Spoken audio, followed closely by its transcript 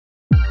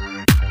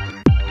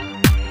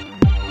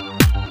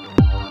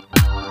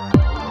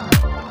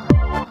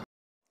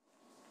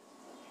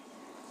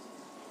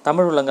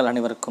தமிழ் உள்ளங்கள்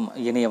அனைவருக்கும்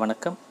இனிய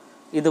வணக்கம்.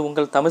 இது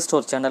உங்கள் தமிழ்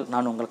ஸ்டோர் சேனல்.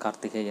 நான் உங்கள்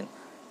கார்த்திகேயன்.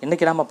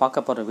 இன்றைக்கி நாம்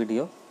பார்க்க போகிற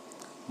வீடியோ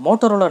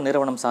மோட்டோரோலா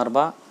நிறுவனம்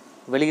சார்பாக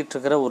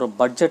வெளியிட்டிருக்கிற ஒரு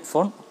பட்ஜெட்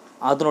ஃபோன்,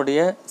 அதனுடைய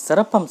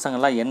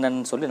சிறப்பம்சங்கள்லாம்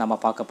என்னன்னு சொல்லி நம்ம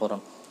பார்க்க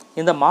போகிறோம்.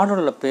 இந்த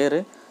மாடலோட பேர்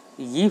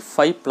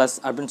E5+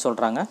 அப்படின்னு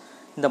சொல்கிறாங்க.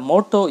 இந்த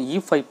மோட்டோ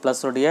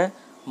E5+ உடைய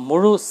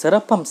முழு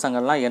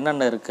சிறப்பம்சங்கள்லாம்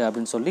என்னென்ன இருக்குது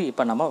அப்படின்னு சொல்லி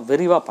இப்போ நம்ம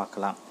விரிவாக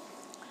பார்க்கலாம்.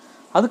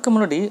 அதுக்கு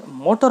முன்னாடி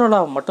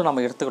மோட்டோரோலா மட்டும்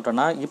நம்ம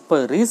எடுத்துக்கிட்டோன்னா, இப்போ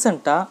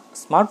ரீசெண்டாக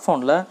ஸ்மார்ட்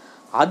ஃபோனில்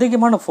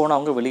அதிகமான ஃபோனை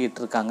அவங்க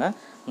வெளியிட்டிருக்காங்க.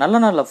 நல்ல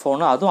நல்ல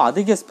ஃபோனு, அதுவும்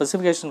அதிக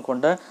ஸ்பெசிஃபிகேஷன்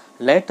கொண்ட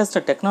லேட்டஸ்ட்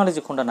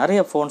டெக்னாலஜி கொண்ட நிறைய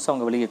ஃபோன்ஸ்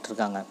அவங்க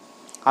வெளியிட்டிருக்காங்க.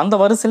 அந்த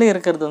வரிசையிலே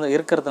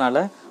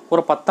இருக்கிறதுனால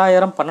ஒரு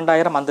 10,000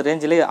 12,000 அந்த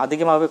ரேஞ்சிலே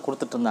அதிகமாகவே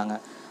கொடுத்துட்டு இருந்தாங்க.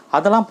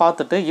 அதெல்லாம்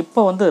பார்த்துட்டு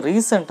இப்போ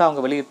ரீசெண்டாக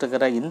அவங்க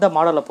வெளியிட்டிருக்கிற இந்த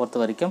மாடலை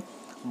பொறுத்த வரைக்கும்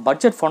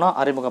பட்ஜெட் ஃபோனாக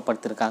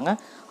அறிமுகப்படுத்தியிருக்காங்க.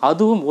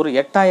 அதுவும் ஒரு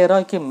 8,000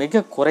 ரூபாய்க்கு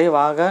மிக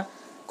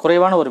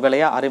குறைவான ஒரு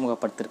விலையாக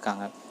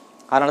அறிமுகப்படுத்தியிருக்காங்க.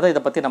 அதனால தான்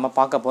இதை பற்றி நம்ம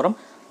பார்க்க போகிறோம்.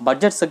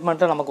 பட்ஜெட்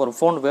செக்மெண்ட்டில் நமக்கு ஒரு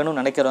ஃபோன் வேணும்னு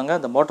நினைக்கிறவங்க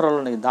இந்த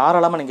மோட்டோரோலா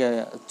தாராளமாக நீங்கள்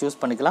சூஸ்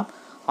பண்ணிக்கலாம்.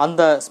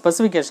 அந்த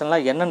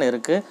ஸ்பெசிஃபிகேஷன்லாம் என்னென்ன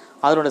இருக்குது,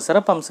 அதோடய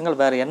சிறப்பம்சங்கள்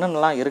வேறு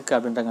என்னென்னலாம் இருக்குது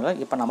அப்படின்றங்கள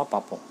இப்போ நம்ம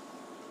பார்ப்போம்.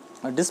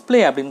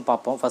 டிஸ்பிளே அப்படின்னு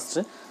பார்ப்போம்.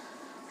 ஃபஸ்ட்டு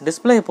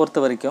டிஸ்பிளேயை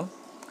பொறுத்த வரைக்கும்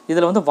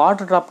இதில்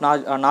வாட்டர் ட்ராப்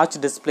நாச்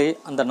டிஸ்பிளே,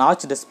 அந்த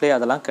நாச் டிஸ்பிளே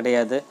அதெல்லாம்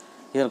கிடையாது.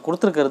 இதில்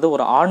கொடுத்துருக்கிறது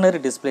ஒரு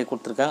ஆர்டினரி டிஸ்பிளே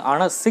கொடுத்துருக்காங்க.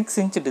 ஆனால் 6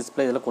 இன்ச்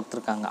டிஸ்பிளே இதில்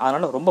கொடுத்துருக்காங்க.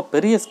 அதனால் ரொம்ப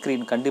பெரிய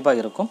ஸ்க்ரீன்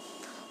கண்டிப்பாக இருக்கும்.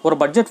 ஒரு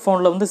பட்ஜெட்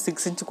ஃபோனில்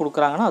 6 இன்ச்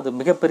கொடுக்குறாங்கன்னா அது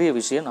மிகப்பெரிய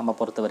விஷயம் நம்ம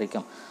பொறுத்த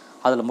வரைக்கும்.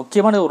 அதில்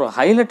முக்கியமான ஒரு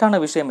ஹைலைட்டான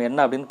விஷயம் என்ன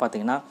அப்படின்னு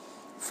பார்த்தீங்கன்னா,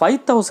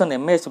 5000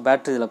 mAh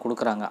பேட்ரி இதில்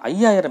கொடுக்குறாங்க.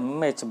 5000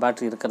 mAh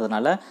பேட்ரி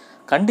இருக்கிறதுனால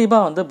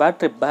கண்டிப்பாக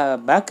பேட்ரி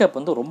பேக்கப்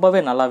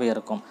ரொம்பவே நல்லாவே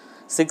இருக்கும்.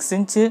 6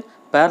 இன்ச்சு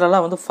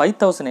பேரலாக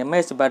 5000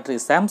 mAh பேட்ரி,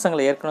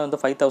 சாம்சங்கில் ஏற்கனவே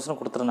 5000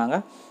 கொடுத்துருந்தாங்க.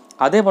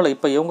 அதே போல்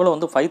இப்போ இவங்களும்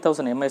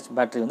 5000 mAh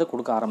பேட்ரி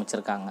கொடுக்க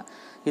ஆரம்பிச்சிருக்காங்க.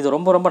 இது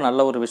ரொம்ப நல்ல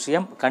ஒரு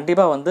விஷயம்.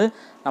 கண்டிப்பாக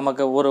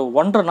நமக்கு ஒரு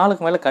 1.5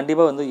 நாளுக்கு மேலே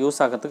கண்டிப்பாக யூஸ்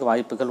ஆகிறதுக்கு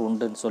வாய்ப்புகள்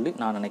உண்டுன்னு சொல்லி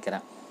நான்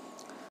நினைக்கிறேன்.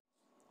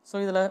 ஸோ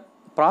இதில்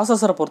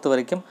ப்ராசஸரை பொறுத்த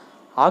வரைக்கும்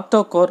ஆக்டோ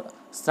கோர்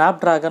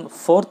ஸ்னாப்ட்ராகன்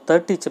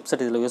 430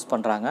 சிப்செட் இதில் யூஸ்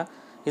பண்ணுறாங்க.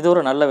 இது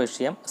ஒரு நல்ல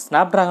விஷயம்.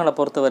 ஸ்னாப்ட்ராகனை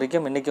பொறுத்த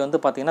வரைக்கும் இன்றைக்கி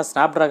பார்த்திங்கன்னா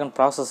ஸ்னாப்ட்ராகன்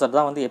ப்ராசஸர்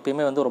தான்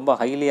எப்பயுமே ரொம்ப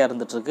ஹைலியாக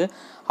இருந்துகிட்ருக்கு.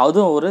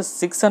 அதுவும் ஒரு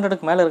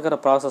 600க்கு மேலே இருக்கிற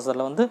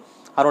ப்ராசஸரில்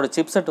அதனோட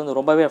சிப்செட்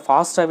ரொம்பவே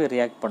ஃபாஸ்ட்டாகவே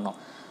ரியாக்ட் பண்ணும்.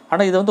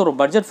 ஆனால் இது ஒரு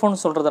பட்ஜெட் ஃபோன்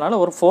சொல்கிறதுனால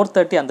ஒரு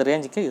 430 அந்த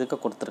ரேஞ்சுக்கு இதுக்கு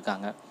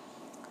கொடுத்துருக்காங்க.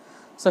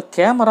 ஸோ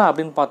கேமரா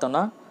அப்படின்னு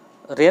பார்த்தோன்னா,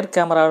 ரியர்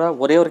கேமராவில்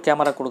ஒரே ஒரு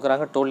கேமரா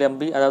கொடுக்குறாங்க, 12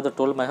 MP, அதாவது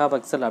 12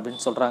 மெகாபிக்சல்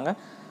அப்படின்னு சொல்கிறாங்க.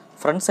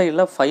 ஃப்ரண்ட்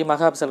சைடில் 5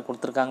 மெகாபிக்சல்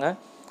கொடுத்துருக்காங்க.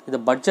 இது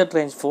பட்ஜெட்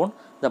ரேஞ்ச் ஃபோன்.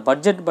 இந்த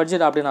பட்ஜெட்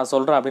அப்படின்னு நான்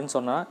சொல்கிறேன் அப்படின்னு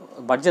சொன்னால்,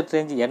 பட்ஜெட்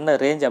ரேஞ்ச் என்ன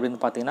ரேஞ்ச்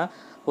அப்படின்னு பார்த்தீங்கன்னா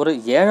ஒரு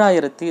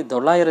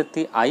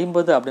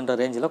 7,950 அப்படின்ற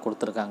ரேஞ்சில்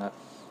கொடுத்துருக்காங்க.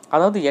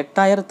 அதாவது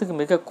 8,000க்கு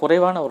மிக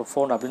குறைவான ஒரு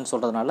ஃபோன் அப்படின்னு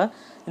சொல்கிறதுனால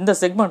இந்த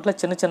செக்மெண்ட்டில்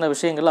சின்ன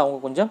விஷயங்கள் அவங்க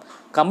கொஞ்சம்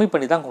கம்மி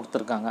பண்ணி தான்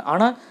கொடுத்துருக்காங்க.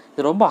 ஆனால்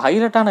இது ரொம்ப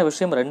ஹைலைட்டான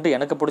விஷயம்,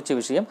 எனக்கு பிடிச்ச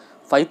விஷயம்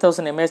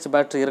 5000 mAh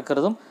பேட்ரி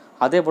இருக்கிறதும்,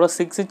 அதே போல்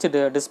 6 இன்ச்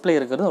டிஸ்பிளே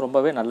இருக்கிறதும்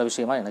ரொம்பவே நல்ல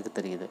விஷயமா எனக்கு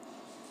தெரியுது.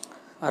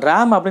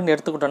 ரேம் அப்படின்னு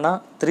எடுத்துக்கிட்டோன்னா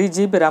 3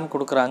 GB ரேம்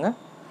கொடுக்குறாங்க,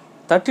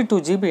 32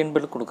 GB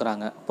இன்பில்ட்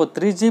கொடுக்குறாங்க. இப்போ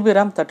 3 GB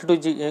ரேம்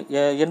 32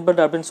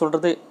 இன்பில்ட் அப்படின்னு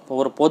சொல்கிறது இப்போ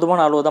ஒரு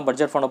போதுமான அளவு தான்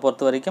பட்ஜெட் ஃபோனை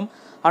பொறுத்த வரைக்கும்.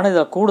 ஆனால்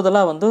இதில்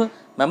கூடுதலாக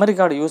மெமரி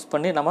கார்டு யூஸ்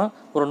பண்ணி நம்ம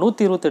ஒரு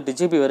 128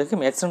 GB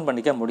வரைக்கும் எக்ஸ்டெண்ட்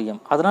பண்ணிக்க முடியும்.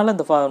 அதனால்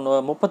இந்த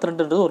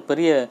 32ன்றது ஒரு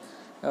பெரிய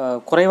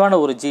குறைவான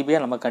ஒரு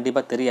ஜிபியாக நமக்கு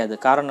கண்டிப்பாக தெரியாது.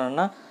 காரணம்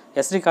என்னென்னா,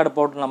 SD கார்டு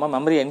போட்டு நம்ம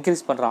மெமரியை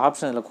இன்க்ரீஸ் பண்ணுற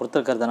ஆப்ஷன் இதில்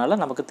கொடுத்துருக்கிறதுனால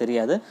நமக்கு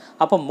தெரியாது.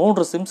 அப்போ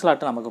 3 சிம்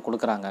ஸ்லாட்டு நமக்கு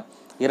கொடுக்குறாங்க.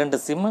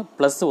 2 சிம்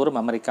ப்ளஸ் ஒரு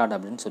மெமரி கார்டு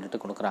அப்படின்னு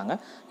சொல்லிட்டு கொடுக்குறாங்க.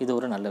 இது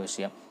ஒரு நல்ல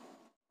விஷயம்.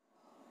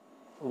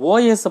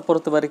 ஓஎஸை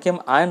பொறுத்த வரைக்கும்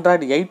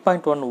ஆண்ட்ராய்டு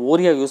 8.1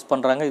 ஓரியோ யூஸ்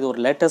பண்ணுறாங்க. இது ஒரு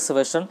லேட்டஸ்ட்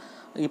வெர்ஷன்.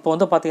 இப்போ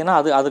பார்த்தீங்கன்னா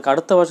அதுக்கு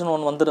அடுத்த வெர்ஷன்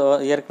ஒன்று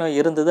ஏற்கனவே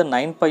இருந்தது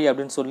 9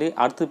 அப்படின்னு சொல்லி,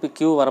 அடுத்து இப்போ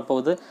கியூ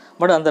வரப்போகுது.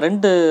 பட் அந்த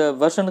 2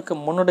 வெர்ஷனுக்கு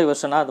முன்னாடி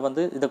வெர்ஷனாக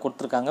அது இதை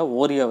கொடுத்துருக்காங்க,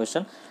 ஓரியோ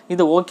வெர்ஷன்.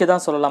 இது ஓகே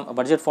தான் சொல்லலாம்.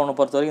 பட்ஜெட் ஃபோனை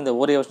பொறுத்த வரைக்கும் இந்த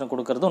ஓரியோ வெர்ஷன்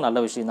கொடுக்குறதும் நல்ல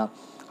விஷயம் தான்.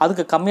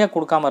 அதுக்கு கம்மியாக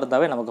கொடுக்காமல்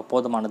இருந்தாவே நமக்கு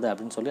போதுமானது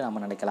அப்படின்னு சொல்லி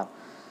நம்ம நினைக்கலாம்.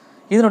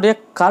 இதனுடைய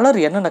கலர்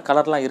என்னென்ன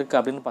கலர்லாம் இருக்குது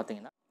அப்படின்னு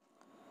பார்த்தீங்கன்னா,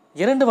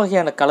 2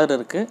 வகையான கலர்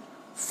இருக்குது.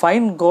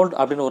 ஃபைன் கோல்டு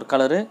அப்படின்னு ஒரு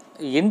கலரு,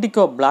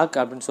 இண்டிகோ பிளாக்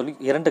அப்படின்னு சொல்லி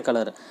 2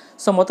 கலரு.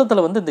 ஸோ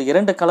மொத்தத்தில் இந்த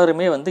 2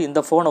 கலருமே இந்த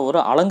ஃபோனை ஒரு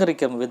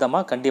அலங்கரிக்கும்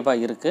விதமாக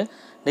கண்டிப்பாக இருக்குது.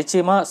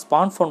 நிச்சயமாக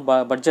ஸ்மார்ட் ஃபோன்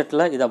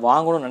பட்ஜெட்டில் இதை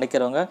வாங்கணும்னு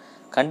நினைக்கிறவங்க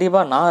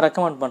கண்டிப்பாக நான்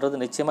ரெக்கமெண்ட்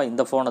பண்ணுறது நிச்சயமாக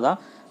இந்த ஃபோனை தான்.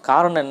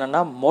 காரணம்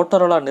என்னென்னா,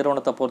 மோட்டோரோலா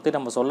நிறுவனத்தை பொறுத்து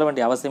நம்ம சொல்ல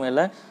வேண்டிய அவசியமே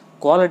இல்லை.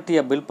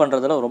 குவாலிட்டியை பில்ட்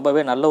பண்ணுறதுல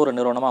ரொம்பவே நல்ல ஒரு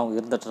நிறுவனமாக அவங்க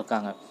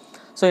இருந்துகிட்ருக்காங்க.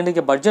 ஸோ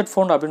இன்றைக்கி பட்ஜெட்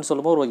ஃபோன் அப்படின்னு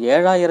சொல்லும்போது ஒரு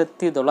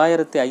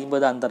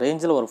 7,950 அந்த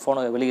ரேஞ்சில் ஒரு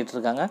ஃபோனை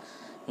வெளியிட்டிருக்காங்க.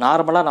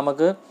 நார்மலாக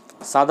நமக்கு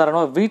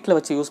சாதாரணமாக வீட்டில்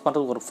வச்சு யூஸ்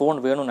பண்ணுறதுக்கு ஒரு ஃபோன்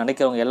வேணும்னு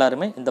நினைக்கிறவங்க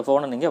எல்லாருமே இந்த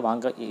ஃபோனை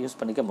நீங்கள் யூஸ்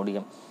பண்ணிக்க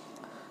முடியும்.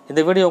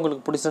 இந்த வீடியோ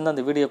உங்களுக்கு பிடிச்சிருந்தால்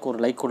அந்த வீடியோக்கு ஒரு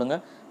லைக் கொடுங்க.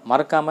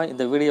 மறக்காமல்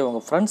இந்த வீடியோ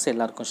உங்கள் ஃப்ரெண்ட்ஸ்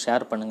எல்லாருக்கும்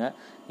ஷேர் பண்ணுங்கள்.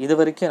 இது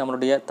வரைக்கும்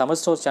நம்மளுடைய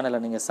தமிழ் ஸ்டோர்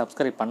சேனலை நீங்கள்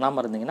சப்ஸ்கிரைப்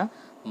பண்ணாமல் இருந்தீங்கன்னா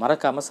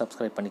மறக்காமல்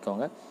சப்ஸ்கிரைப்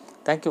பண்ணிக்கோங்க.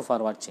 தேங்க்யூ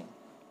ஃபார் வாட்சிங்.